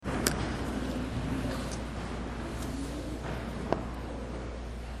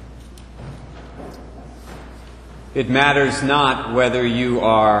It matters not whether you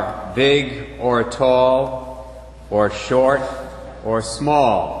are big or tall, or short or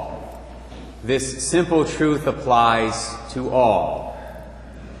small. This simple truth applies to all.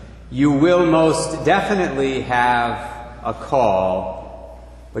 You will most definitely have a call,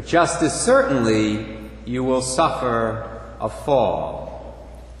 but just as certainly you will suffer a fall.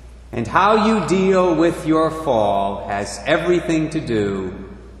 And how you deal with your fall has everything to do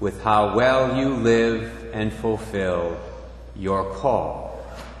with how well you live and fulfill your call.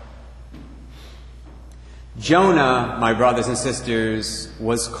 Jonah, my brothers and sisters,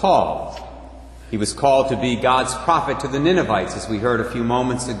 was called. He was called to be God's prophet to the Ninevites, as we heard a few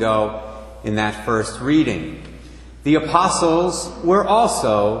moments ago in that first reading. The apostles were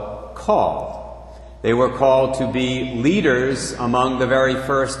also called. They were called to be leaders among the very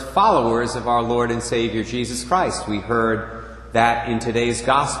first followers of our Lord and Savior Jesus Christ. We heard that in today's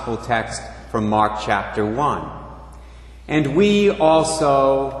gospel text from Mark chapter 1. And we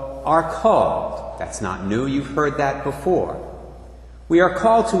also are called. That's not new. You've heard that before. We are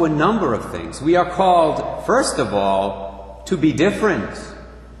called to a number of things. We are called, first of all, to be different.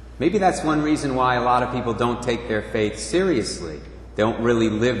 Maybe that's one reason why a lot of people don't take their faith seriously. They don't really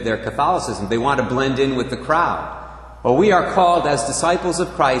live their Catholicism. They want to blend in with the crowd. Well, we are called as disciples of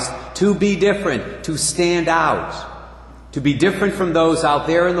Christ to be different, to stand out, to be different from those out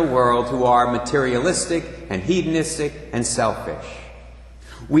there in the world who are materialistic and hedonistic and selfish.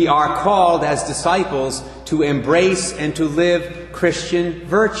 We are called as disciples to embrace and to live Christian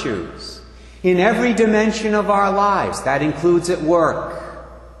virtues in every dimension of our lives. That includes at work.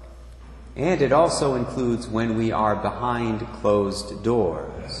 And it also includes when we are behind closed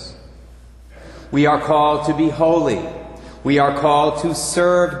doors. We are called to be holy. We are called to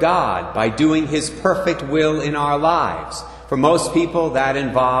serve God by doing His perfect will in our lives. For most people, that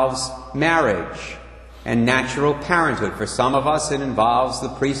involves marriage and natural parenthood. For some of us, it involves the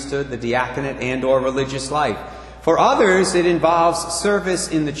priesthood, the diaconate, and or religious life. For others, it involves service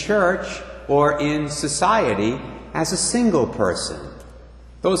in the church or in society as a single person.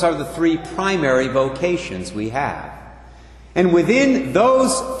 Those are the three primary vocations we have. And within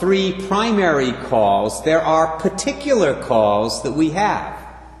those three primary calls, there are particular calls that we have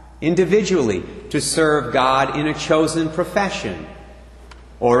individually to serve God in a chosen profession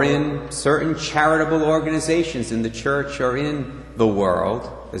or in certain charitable organizations in the church or in the world,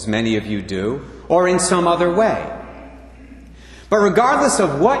 as many of you do, or in some other way. But regardless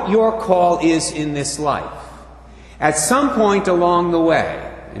of what your call is in this life, at some point along the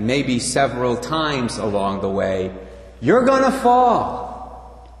way, and maybe several times along the way, you're going to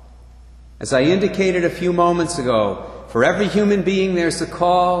fall. As I indicated a few moments ago, for every human being there's a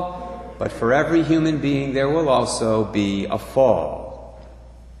call, but for every human being there will also be a fall.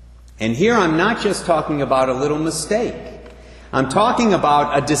 And here I'm not just talking about a little mistake. I'm talking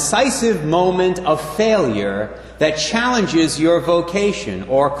about a decisive moment of failure that challenges your vocation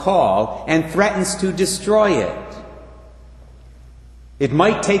or call and threatens to destroy it. It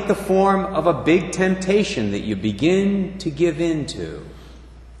might take the form of a big temptation that you begin to give in to.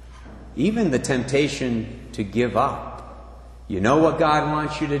 Even the temptation to give up. You know what God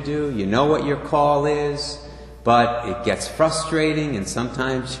wants you to do. You know what your call is. But it gets frustrating and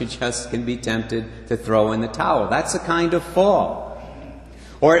sometimes you just can be tempted to throw in the towel. That's a kind of fall.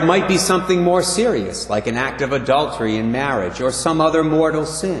 Or it might be something more serious, like an act of adultery in marriage or some other mortal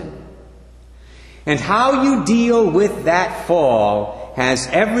sin. And how you deal with that fall has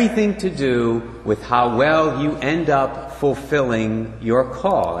everything to do with how well you end up fulfilling your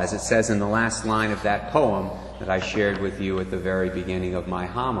call, as it says in the last line of that poem that I shared with you at the very beginning of my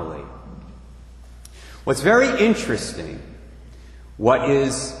homily. What's very interesting, what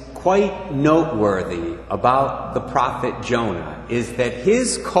is quite noteworthy about the prophet Jonah, is that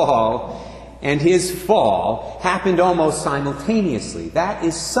his call and his fall happened almost simultaneously. That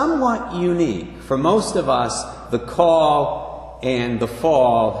is somewhat unique. For most of us, the call and the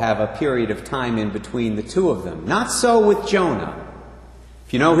fall have a period of time in between the two of them. Not so with Jonah.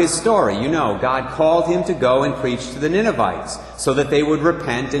 If you know his story, you know God called him to go and preach to the Ninevites so that they would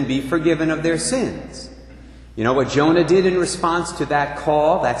repent and be forgiven of their sins. You know what Jonah did in response to that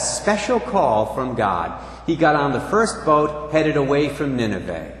call, that special call from God? He got on the first boat, headed away from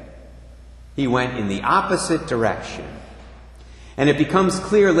Nineveh. He went in the opposite direction. And it becomes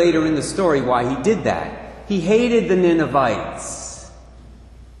clear later in the story why he did that. He hated the Ninevites.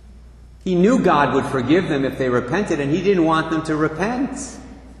 He knew God would forgive them if they repented, and he didn't want them to repent.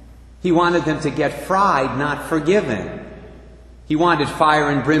 He wanted them to get fried, not forgiven. He wanted fire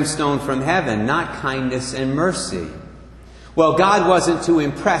and brimstone from heaven, not kindness and mercy. Well, God wasn't too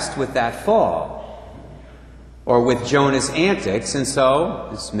impressed with that fall. or with Jonah's antics. And so,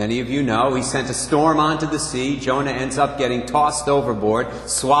 as many of you know, he sent a storm onto the sea. Jonah ends up getting tossed overboard,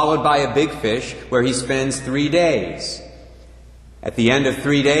 swallowed by a big fish, where he spends 3 days. At the end of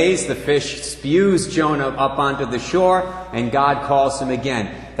 3 days, the fish spews Jonah up onto the shore, and God calls him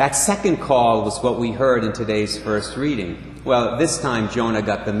again. That second call was what we heard in today's first reading. Well, this time Jonah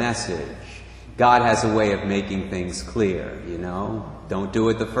got the message. God has a way of making things clear, you know. Don't do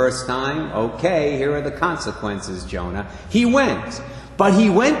it the first time. Okay, here are the consequences, Jonah. He went, but he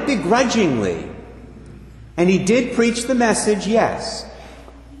went begrudgingly. And he did preach the message, yes.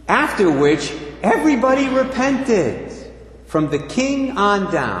 After which, everybody repented, from the king on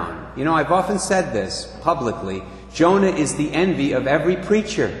down. You know, I've often said this publicly. Jonah is the envy of every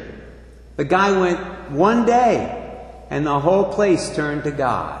preacher. The guy went one day, and the whole place turned to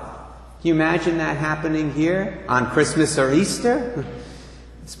God. Can you imagine that happening here on Christmas or Easter?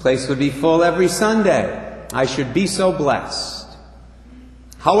 This place would be full every Sunday. I should be so blessed.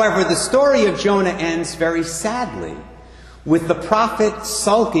 However, the story of Jonah ends very sadly, with the prophet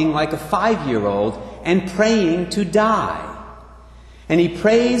sulking like a 5-year-old and praying to die. And he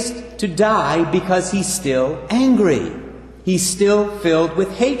prays to die because he's still angry. He's still filled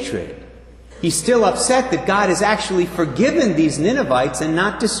with hatred. He's still upset that God has actually forgiven these Ninevites and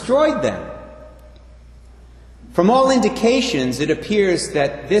not destroyed them. From all indications, it appears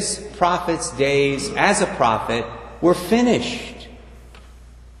that this prophet's days as a prophet were finished.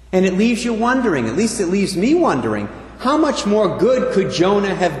 And it leaves you wondering, at least it leaves me wondering, how much more good could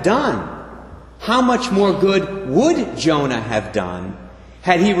Jonah have done? How much more good would Jonah have done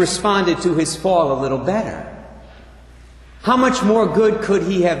had he responded to his fall a little better? How much more good could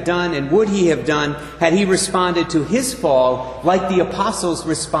he have done and would he have done had he responded to his fall like the apostles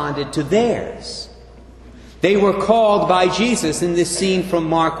responded to theirs? They were called by Jesus in this scene from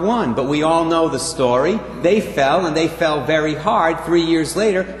Mark 1, but we all know the story. They fell, and they fell very hard 3 years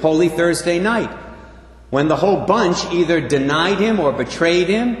later, Holy Thursday night, when the whole bunch either denied him or betrayed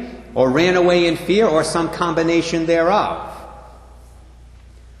him or ran away in fear or some combination thereof.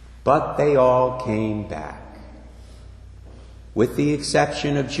 But they all came back, with the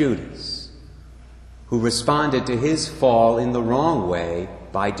exception of Judas, who responded to his fall in the wrong way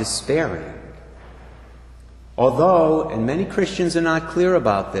by despairing. Although, and many Christians are not clear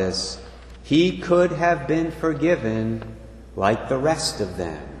about this, he could have been forgiven like the rest of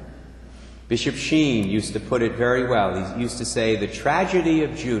them. Bishop Sheen used to put it very well. He used to say, the tragedy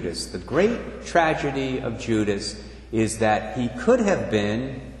of Judas, the great tragedy of Judas, is that he could have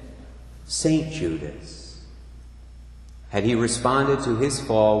been Saint Judas had he responded to his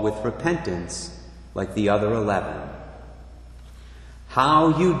fall with repentance like the other 11.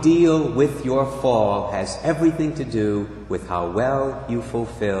 How you deal with your fall has everything to do with how well you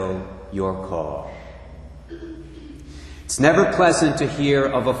fulfill your call. It's never pleasant to hear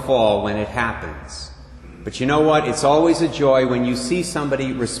of a fall when it happens. But you know what? It's always a joy when you see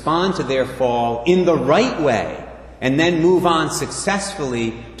somebody respond to their fall in the right way and then move on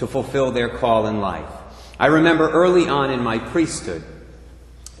successfully to fulfill their call in life. I remember early on in my priesthood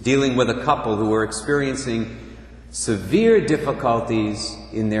dealing with a couple who were experiencing severe difficulties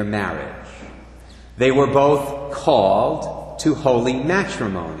in their marriage. They were both called to holy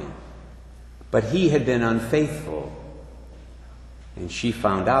matrimony, but he had been unfaithful, and she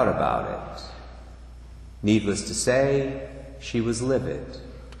found out about it. Needless to say, she was livid.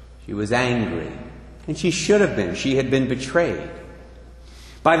 She was angry, and she should have been. She had been betrayed.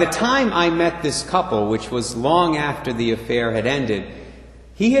 By the time I met this couple, which was long after the affair had ended,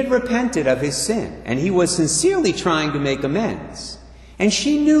 he had repented of his sin, and he was sincerely trying to make amends. And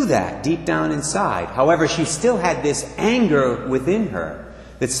she knew that deep down inside. However, she still had this anger within her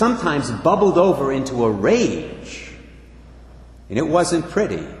that sometimes bubbled over into a rage. And it wasn't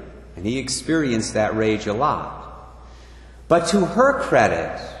pretty, and he experienced that rage a lot. But to her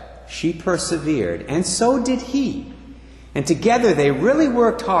credit, she persevered, and so did he. And together they really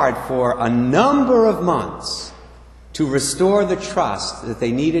worked hard for a number of months to restore the trust that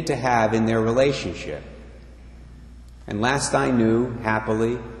they needed to have in their relationship. And last I knew,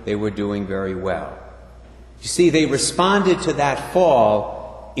 happily, they were doing very well. You see, they responded to that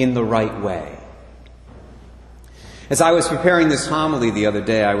fall in the right way. As I was preparing this homily the other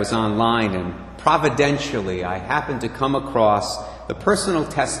day, I was online, and providentially I happened to come across the personal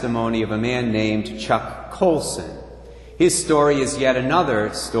testimony of a man named Chuck Colson. His story is yet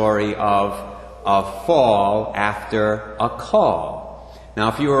another story of a fall after a call. Now,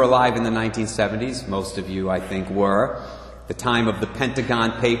 if you were alive in the 1970s, most of you, I think, were, the time of the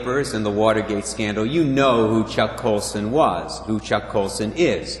Pentagon Papers and the Watergate scandal, you know who Chuck Colson was, who Chuck Colson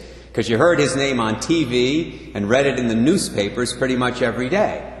is. because you heard his name on TV and read it in the newspapers pretty much every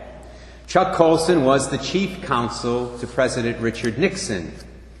day. Chuck Colson was the chief counsel to President Richard Nixon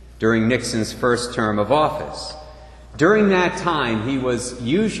during Nixon's first term of office. During that time, he was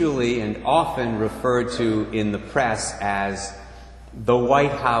usually and often referred to in the press as the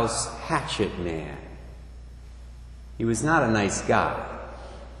White House hatchet man. He was not a nice guy.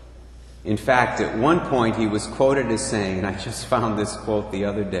 In fact, at one point he was quoted as saying, and I just found this quote the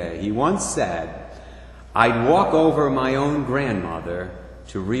other day, he once said, "I'd walk over my own grandmother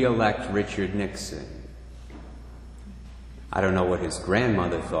to re-elect Richard Nixon." I don't know what his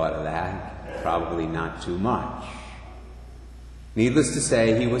grandmother thought of that. Probably not too much. Needless to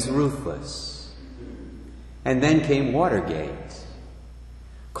say, he was ruthless. And then came Watergate.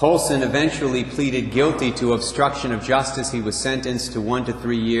 Colson eventually pleaded guilty to obstruction of justice. He was sentenced to 1 to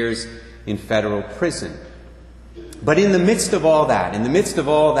 3 years in federal prison. But in the midst of all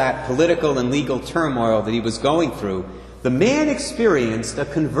that, political and legal turmoil that he was going through, the man experienced a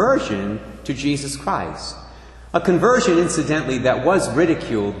conversion to Jesus Christ. A conversion, incidentally, that was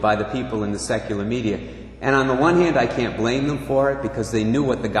ridiculed by the people in the secular media. And on the one hand, I can't blame them for it, because they knew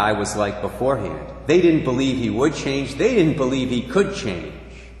what the guy was like beforehand. They didn't believe he would change. They didn't believe he could change.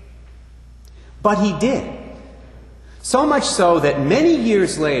 But he did. So much so that many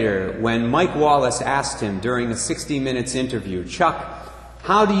years later, when Mike Wallace asked him during a 60 Minutes interview, "Chuck,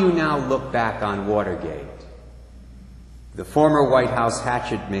 how do you now look back on Watergate?" The former White House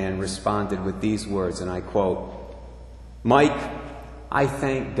hatchet man responded with these words, and I quote, "Mike, I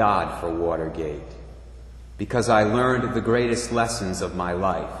thank God for Watergate, because I learned the greatest lessons of my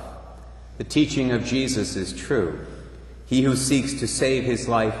life. The teaching of Jesus is true. He who seeks to save his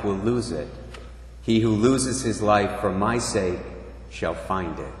life will lose it. He who loses his life for my sake shall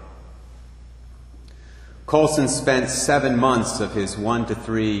find it." Colson spent 7 months of his 1 to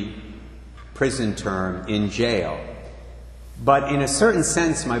 3 prison term in jail. But in a certain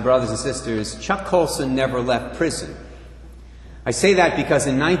sense, my brothers and sisters, Chuck Colson never left prison. I say that because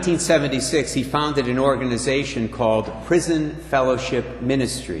in 1976 he founded an organization called Prison Fellowship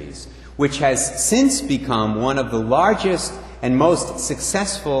Ministries, which has since become one of the largest and most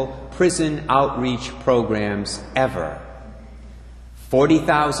successful prison outreach programs ever.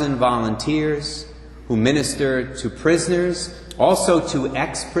 40,000 volunteers who minister to prisoners, also to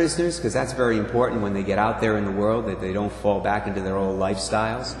ex-prisoners, because that's very important when they get out there in the world, that they don't fall back into their old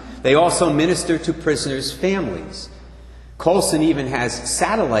lifestyles. They also minister to prisoners' families. Colson even has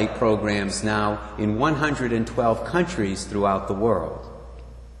satellite programs now in 112 countries throughout the world.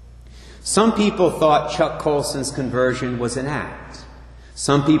 Some people thought Chuck Colson's conversion was an act.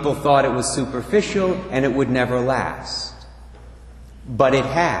 Some people thought it was superficial and it would never last. But it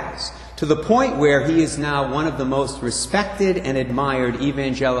has, to the point where he is now one of the most respected and admired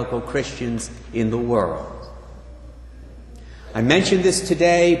evangelical Christians in the world. I mention this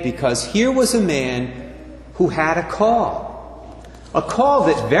today because here was a man who had a call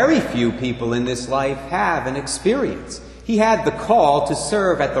that very few people in this life have and experience. He had the call to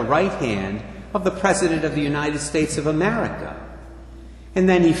serve at the right hand of the President of the United States of America. And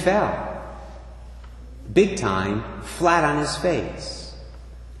then he fell, big time, flat on his face.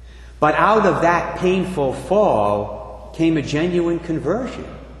 But out of that painful fall came a genuine conversion.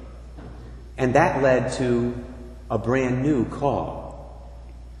 And that led to a brand new call.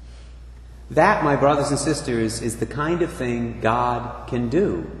 That, my brothers and sisters, is the kind of thing God can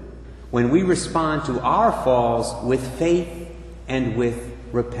do when we respond to our falls with faith and with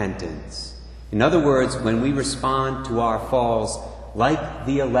repentance. In other words, when we respond to our falls like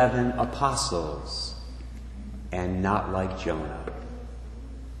the 11 apostles and not like Jonah.